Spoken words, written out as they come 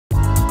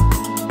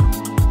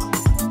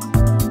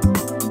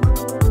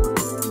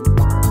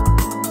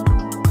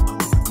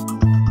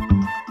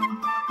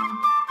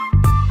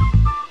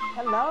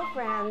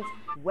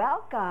friends.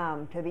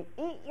 Welcome to the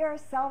Eat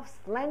Yourself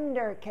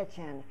Slender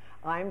Kitchen.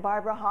 I'm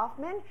Barbara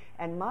Hoffman,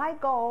 and my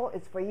goal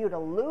is for you to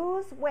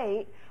lose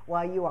weight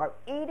while you are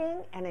eating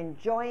and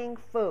enjoying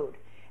food.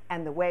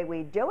 And the way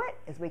we do it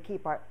is we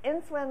keep our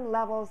insulin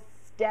levels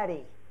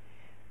steady.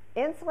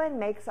 Insulin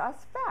makes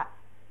us fat,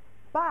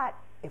 but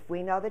if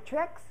we know the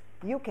tricks,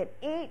 you can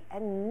eat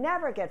and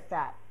never get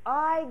fat.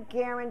 I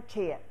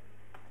guarantee it.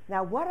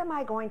 Now, what am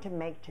I going to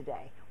make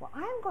today? Well,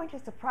 I'm going to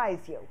surprise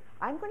you.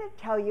 I'm going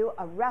to tell you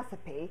a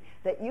recipe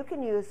that you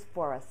can use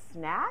for a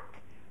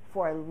snack,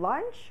 for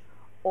lunch,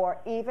 or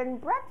even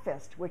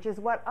breakfast, which is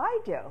what I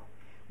do.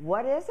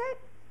 What is it?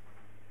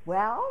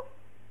 Well,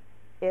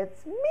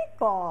 it's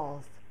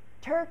meatballs,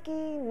 turkey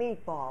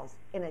meatballs.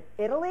 In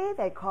Italy,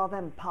 they call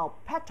them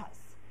polpettas.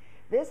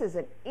 This is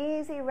an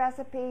easy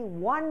recipe,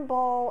 one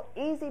bowl,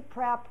 easy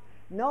prep.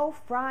 No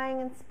frying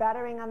and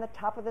spattering on the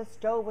top of the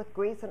stove with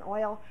grease and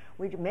oil.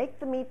 We make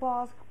the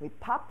meatballs, we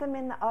pop them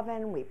in the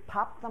oven, we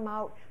pop them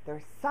out.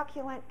 They're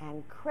succulent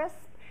and crisp,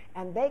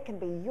 and they can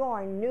be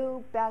your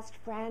new best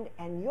friend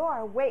and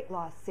your weight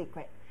loss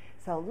secret.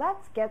 So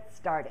let's get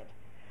started.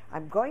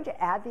 I'm going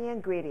to add the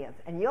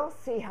ingredients, and you'll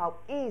see how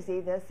easy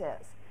this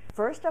is.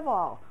 First of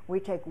all, we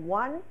take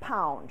 1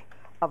 pound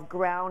of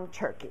ground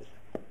turkey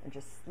and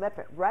just slip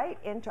it right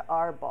into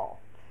our bowl.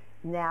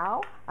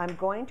 Now I'm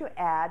going to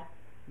add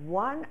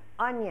 1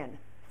 onion,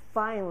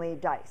 finely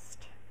diced.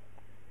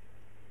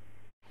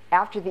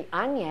 After the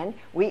onion,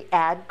 we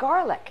add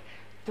garlic,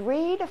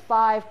 3 to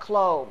 5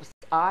 cloves.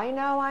 I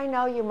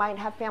know, you might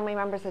have family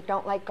members that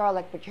don't like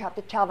garlic, but you have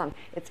to tell them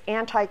it's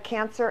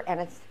anti-cancer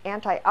and it's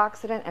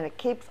antioxidant and it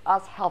keeps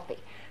us healthy.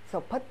 So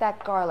put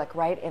that garlic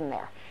right in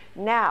there.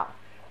 Now,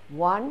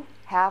 1/2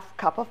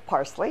 cup of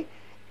parsley,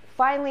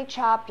 finely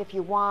chopped if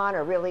you want,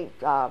 or really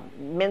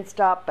minced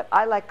up, but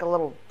I like a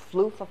little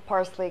floof of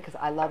parsley because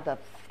I love the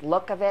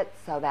look of it,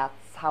 so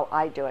that's how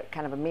I do it,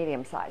 kind of a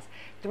medium size.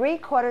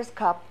 3/4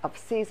 cup of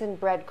seasoned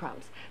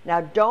breadcrumbs.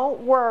 Now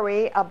don't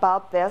worry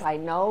about this. I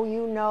know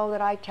you know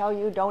that I tell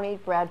you don't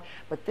eat bread,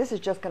 but this is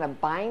just going to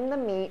bind the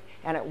meat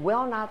and it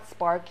will not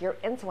spark your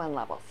insulin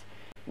levels.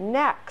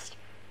 Next,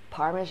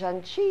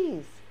 Parmesan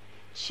cheese.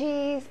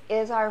 Cheese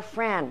is our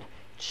friend.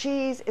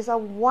 Cheese is a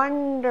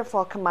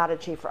wonderful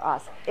commodity for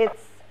us. It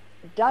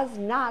does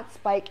not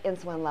spike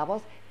insulin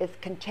levels.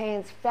 It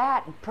contains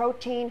fat and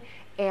protein,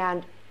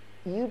 and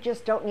you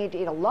just don't need to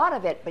eat a lot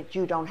of it, but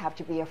you don't have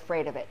to be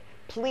afraid of it.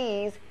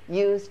 Please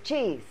use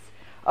cheese.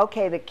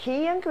 Okay, the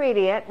key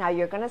ingredient, now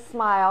you're going to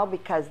smile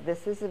because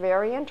this is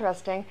very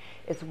interesting,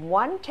 is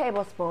 1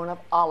 tablespoon of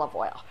olive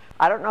oil.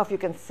 I don't know if you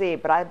can see,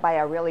 but I buy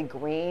a really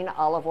green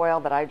olive oil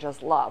that I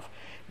just love.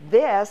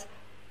 This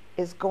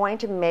is going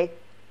to make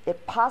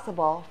it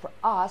possible for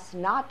us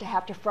not to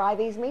have to fry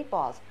these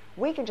meatballs.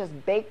 We can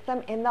just bake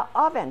them in the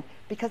oven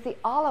because the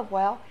olive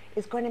oil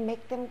is going to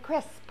make them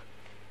crisp.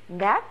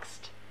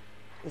 Next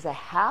is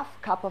 1/2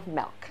 cup of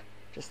milk.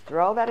 Just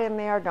throw that in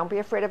there. Don't be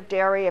afraid of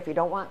dairy. If you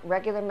don't want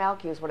regular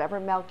milk, use whatever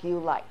milk you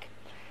like.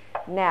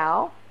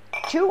 Now,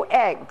 2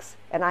 eggs,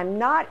 and I'm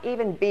not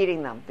even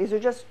beating them. These are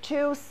just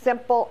 2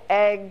 simple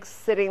eggs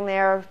sitting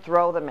there.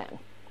 Throw them in.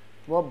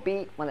 We'll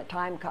beat when the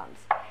time comes.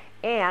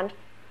 And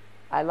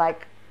I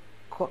like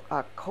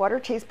a 1/4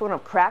 teaspoon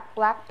of cracked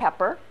black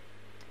pepper.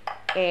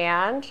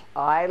 And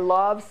I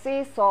love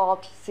sea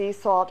salt. Sea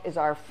salt is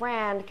our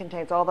friend,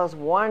 contains all those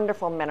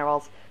wonderful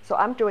minerals. So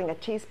I'm doing a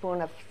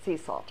teaspoon of sea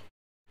salt.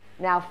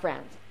 Now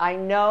friends, I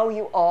know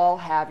you all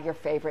have your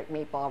favorite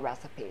meatball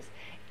recipes.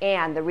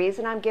 And the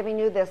reason I'm giving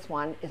you this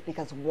one is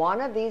because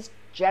one of these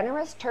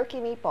generous turkey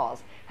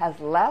meatballs has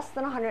less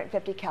than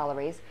 150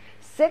 calories,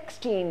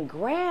 16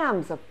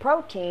 grams of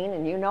protein,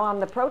 and you know I'm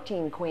the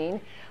protein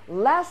queen,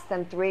 less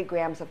than 3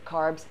 grams of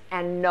carbs,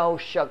 and no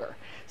sugar.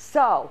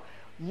 So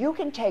you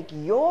can take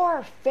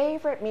your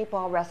favorite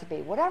meatball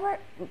recipe, whatever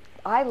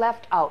I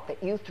left out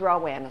that you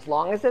throw in, as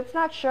long as it's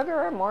not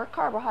sugar or more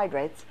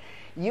carbohydrates,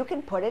 you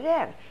can put it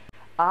in.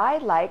 I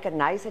like a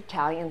nice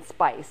Italian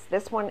spice.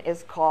 This one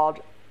is called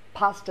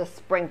pasta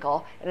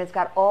sprinkle, and it's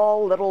got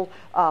all little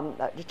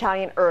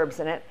Italian herbs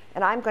in it,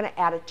 and I'm going to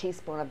add a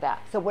teaspoon of that.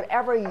 So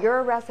whatever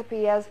your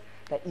recipe is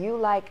that you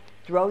like,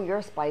 throw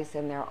your spice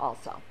in there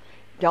also.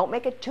 Don't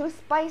make it too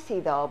spicy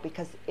though,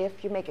 because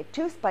if you make it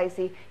too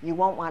spicy, you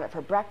won't want it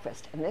for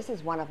breakfast. And this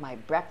is one of my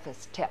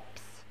breakfast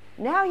tips.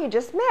 Now you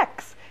just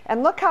mix.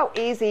 And look how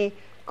easy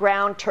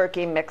ground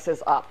turkey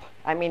mixes up.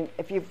 I mean,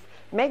 if you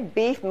make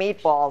beef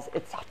meatballs,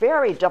 it's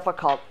very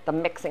difficult, the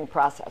mixing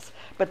process.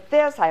 But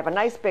this, I have a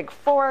nice big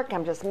fork.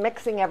 I'm just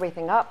mixing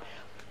everything up.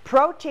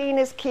 Protein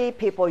is key,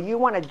 people. You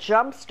want to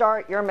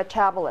jumpstart your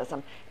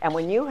metabolism. And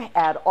when you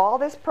add all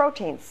this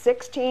protein,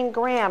 16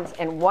 grams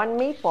in 1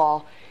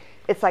 meatball,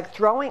 it's like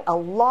throwing a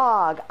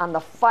log on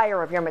the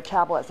fire of your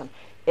metabolism.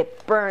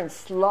 It burns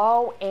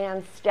slow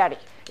and steady.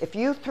 If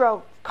you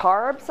throw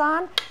carbs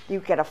on, you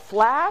get a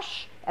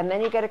flash and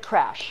then you get a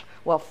crash.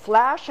 Well,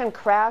 flash and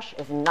crash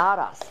is not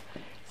us.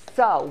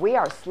 So we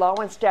are slow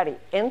and steady.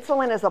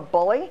 Insulin is a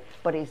bully,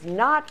 but he's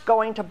not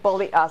going to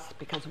bully us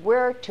because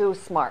we're too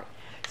smart.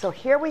 So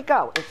here we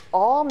go. It's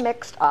all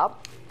mixed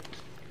up.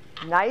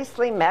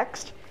 nicely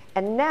mixed.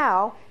 And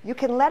now you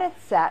can let it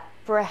set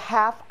for a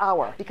half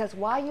hour, because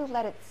while you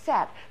let it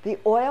set, the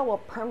oil will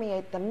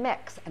permeate the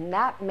mix, and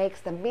that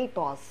makes the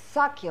meatballs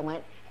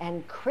succulent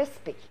and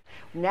crispy.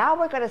 Now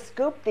we're going to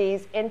scoop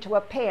these into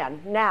a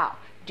pan. Now,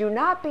 do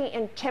not be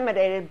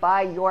intimidated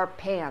by your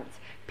pans.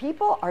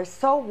 People are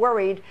so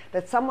worried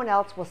that someone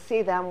else will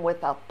see them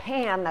with a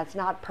pan that's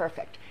not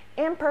perfect.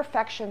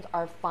 Imperfections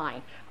are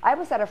fine. I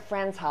was at a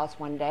friend's house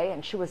one day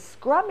and she was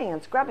scrubbing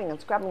and scrubbing and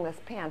scrubbing this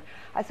pan.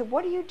 I said,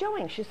 "What are you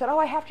doing?" She said, "Oh,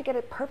 I have to get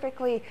it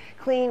perfectly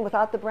clean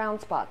without the brown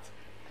spots."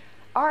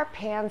 Our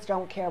pans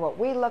don't care what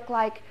we look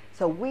like,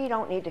 so we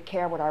don't need to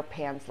care what our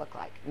pans look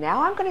like.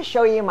 Now I'm going to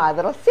show you my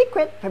little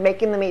secret for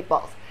making the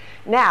meatballs.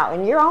 Now,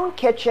 in your own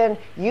kitchen,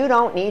 you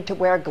don't need to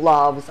wear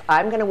gloves.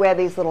 I'm going to wear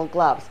these little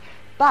gloves.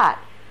 But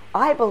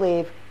I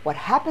believe what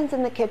happens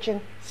in the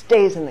kitchen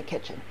stays in the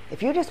kitchen.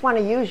 If you just want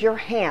to use your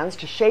hands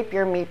to shape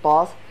your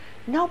meatballs,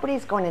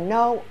 nobody's going to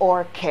know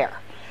or care.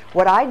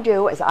 What I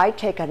do is I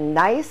take a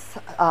nice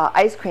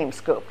ice cream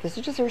scoop. This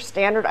is just your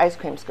standard ice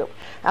cream scoop.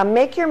 Now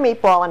make your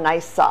meatball a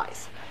nice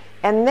size.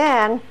 And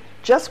then,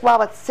 just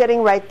while it's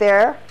sitting right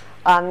there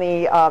on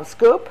the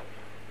scoop,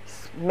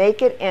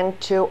 make it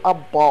into a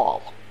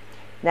ball.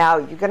 Now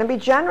you're going to be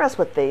generous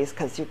with these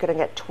because you're going to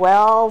get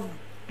 12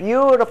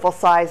 beautiful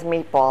sized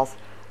meatballs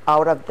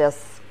out of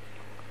this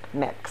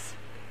mix.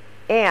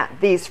 And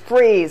these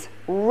freeze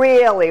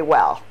really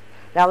well.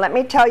 Now let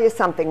me tell you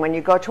something. When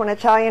you go to an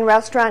Italian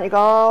restaurant, you go,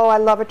 "Oh, I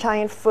love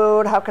Italian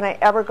food. How can I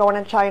ever go in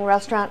an Italian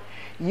restaurant?"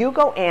 You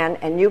go in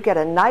and you get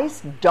a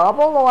nice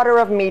double order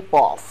of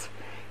meatballs.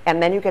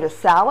 And then you get a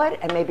salad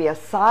and maybe a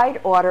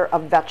side order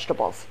of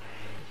vegetables.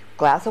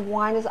 Glass of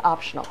wine is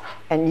optional.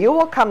 And you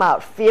will come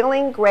out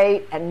feeling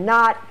great and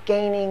not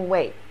gaining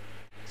weight.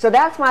 So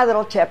that's my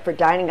little tip for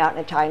dining out in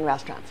Italian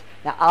restaurants.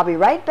 Now I'll be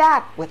right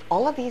back with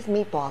all of these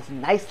meatballs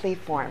nicely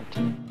formed.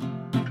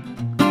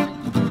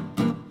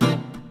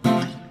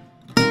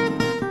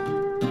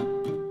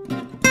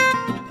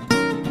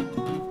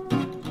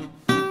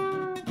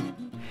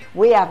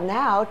 We have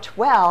now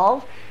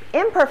 12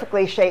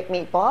 imperfectly shaped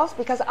meatballs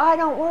because I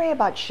don't worry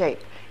about shape.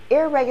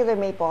 Irregular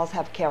meatballs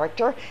have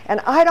character, and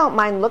I don't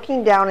mind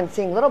looking down and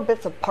seeing little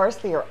bits of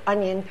parsley or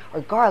onion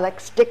or garlic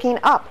sticking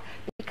up,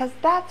 because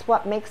that's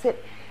what makes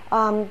it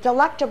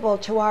delectable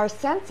to our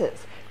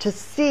senses, to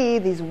see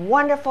these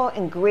wonderful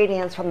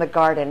ingredients from the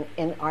garden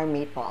in our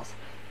meatballs.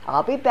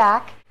 I'll be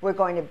back. We're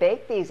going to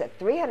bake these at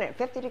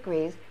 350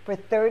 degrees for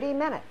 30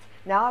 minutes.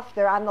 Now, if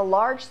they're on the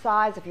large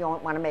size, if you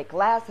don't want to make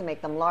less and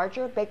make them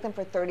larger, bake them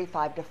for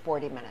 35 to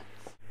 40 minutes.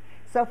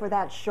 So for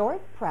that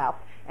short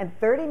prep and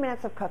 30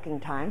 minutes of cooking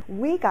time,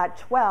 we got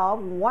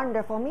 12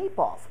 wonderful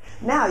meatballs.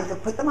 Now you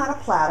could put them on a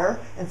platter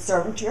and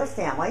serve them to your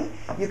family.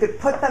 You could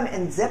put them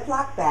in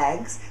Ziploc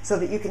bags so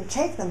that you can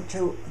take them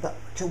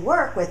to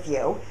work with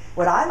you.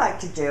 What I like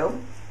to do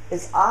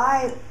is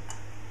I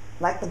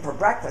like them for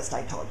breakfast,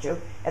 I told you,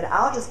 and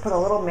I'll just put a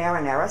little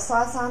marinara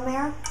sauce on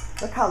there.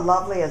 Look how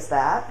lovely is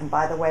that. And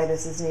by the way,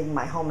 this isn't even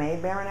my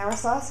homemade marinara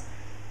sauce.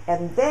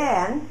 And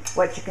then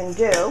what you can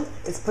do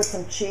is put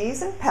some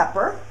cheese and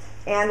pepper.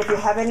 And if you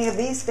have any of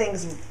these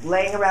things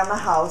laying around the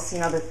house, you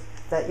know,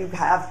 that you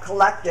have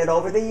collected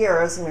over the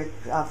years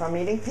from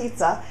eating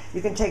pizza,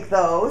 you can take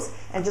those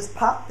and just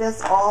pop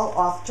this all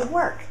off to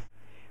work.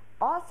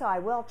 Also, I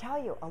will tell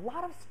you, a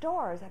lot of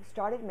stores have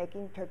started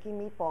making turkey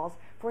meatballs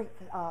for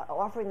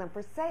offering them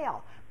for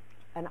sale.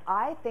 And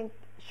I think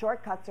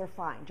shortcuts are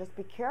fine. Just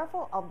be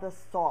careful of the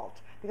salt,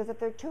 because if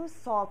they're too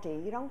salty,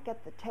 you don't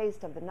get the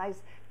taste of the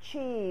nice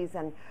cheese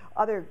and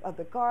other of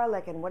the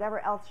garlic and whatever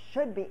else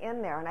should be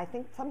in there. And I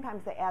think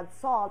sometimes they add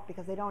salt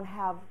because they don't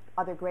have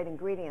other great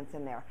ingredients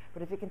in there.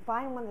 But if you can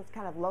find one that's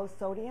kind of low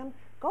sodium,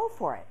 go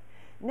for it.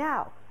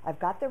 Now, I've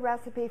got the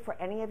recipe for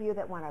any of you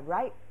that want to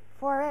write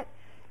for it.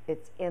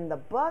 It's in the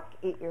book,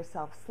 Eat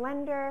Yourself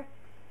Slender.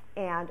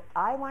 And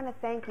I want to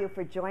thank you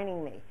for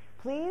joining me.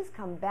 Please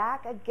come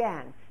back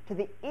again to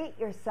the Eat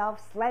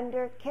Yourself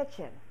Slender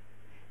kitchen.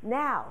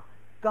 Now,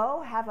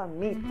 go have a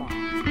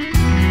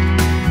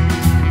meatball.